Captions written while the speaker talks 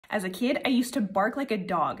As a kid, I used to bark like a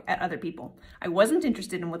dog at other people. I wasn't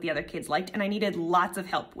interested in what the other kids liked, and I needed lots of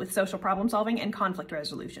help with social problem solving and conflict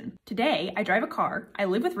resolution. Today, I drive a car, I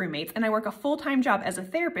live with roommates, and I work a full-time job as a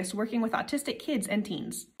therapist working with autistic kids and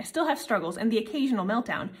teens. I still have struggles and the occasional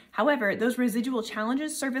meltdown. However, those residual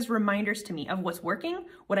challenges serve as reminders to me of what's working,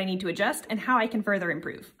 what I need to adjust, and how I can further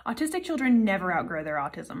improve. Autistic children never outgrow their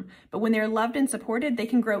autism, but when they're loved and supported, they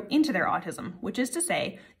can grow into their autism, which is to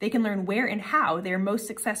say, they can learn where and how they are most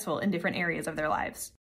successful in different areas of their lives.